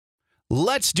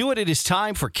Let's do it. It is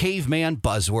time for Caveman,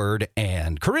 Buzzword,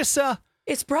 and Carissa.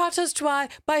 It's brought us to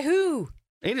by who?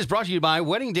 It is brought to you by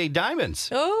Wedding Day Diamonds.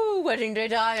 Oh, Wedding Day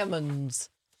Diamonds.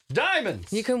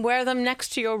 Diamonds! You can wear them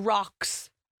next to your rocks.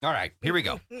 All right, here we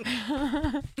go.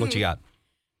 What you got?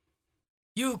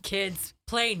 You kids,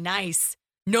 play nice.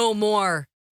 No more.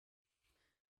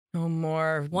 No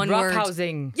more One word.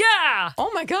 roughhousing. Yeah!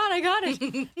 Oh my God, I got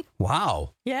it.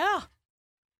 Wow. Yeah.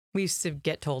 We used to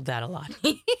get told that a lot.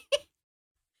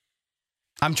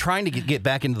 I'm trying to get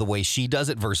back into the way she does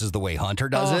it versus the way Hunter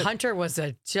does it. Hunter was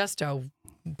just a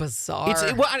bizarre.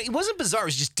 It wasn't bizarre. It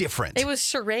was just different. It was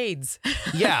charades.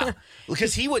 Yeah.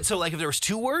 Because he would, so like if there was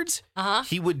 2 words,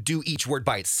 he would do each word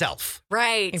by itself.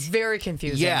 Right. It's very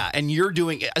confusing. Yeah. And you're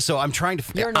doing, so I'm trying to,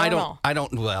 You're normal. I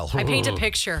don't, I paint a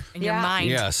picture in your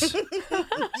mind. Yes.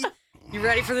 You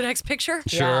ready for the next picture?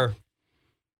 Sure.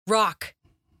 Rock,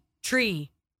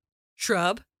 tree,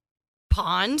 shrub,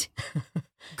 pond,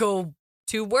 go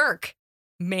to work,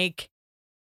 make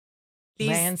these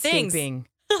Landscaping. things.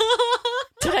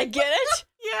 Did I get it?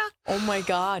 Yeah. Oh my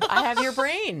God. I have your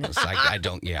brain. It's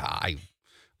like,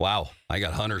 wow, I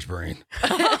got Hunter's brain.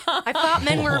 I thought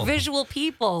men were visual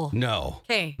people. No.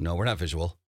 Okay. No, we're not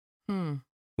visual.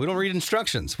 We don't read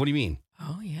instructions. What do you mean?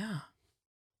 Oh, yeah.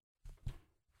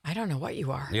 I don't know what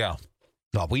you are. Yeah.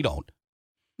 No, we don't.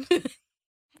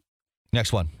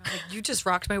 Next one. You just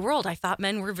rocked my world. I thought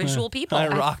men were visual people. I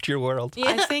rocked your world. Yeah.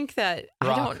 I think that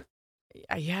Rock.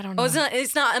 I don't know. Oh,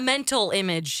 it's not a mental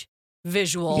image,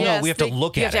 visual. No, Yes, we have to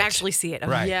look You at have to it. actually see it.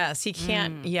 Okay. Right. Yes, he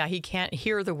can't. Yeah, he can't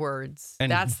hear the words. And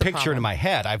That's the picture it problem. in my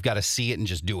head. I've got to see it and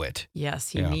just do it. Yes,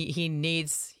 he Yeah. he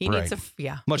needs Right.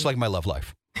 yeah. Much like my love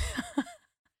life.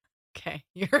 Okay.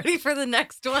 You ready for the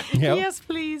next one? Yep. Yes,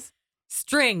 please.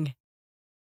 String.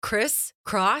 Cross,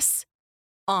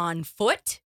 on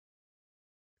foot,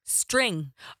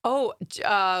 string. Oh,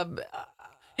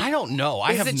 I don't know.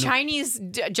 I is have it no- Chinese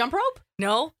jump rope?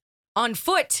 No, on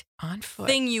foot, On foot.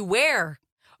 thing you wear.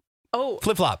 Oh,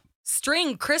 flip-flop.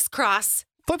 String, crisscross,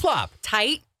 Flip-flop.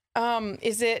 tight.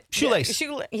 is it Shoelace.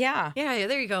 Yeah, Yeah,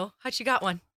 there you go. Hutch, you got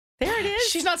one. there it is.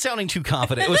 She's not sounding too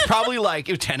confident. It was probably like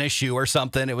a tennis shoe or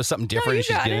something. It was something different.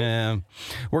 you got it.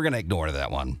 We're going to ignore that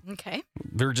one. Okay.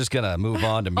 We're just going to move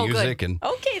on to Oh, good. music. And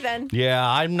Okay, then. yeah,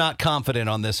 I'm not confident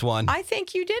on this one. I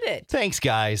think you did it. Thanks,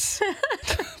 guys.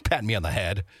 Pat me on the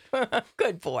head.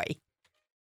 Good boy.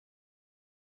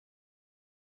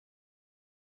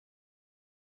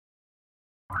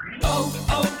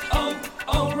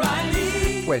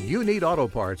 When you need auto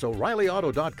parts,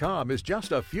 O'ReillyAuto.com is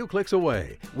just a few clicks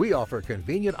away. We offer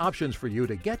convenient options for you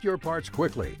to get your parts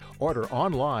quickly. Order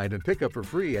online and pick up for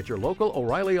free at your local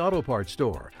O'Reilly Auto Parts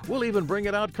store. We'll even bring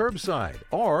it out curbside.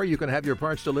 Or you can have your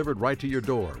parts delivered right to your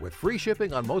door with free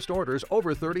shipping on most orders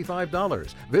over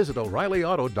 $35. Visit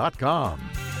O'ReillyAuto.com.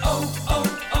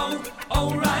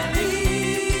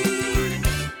 O'Reilly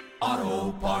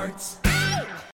Auto Parts.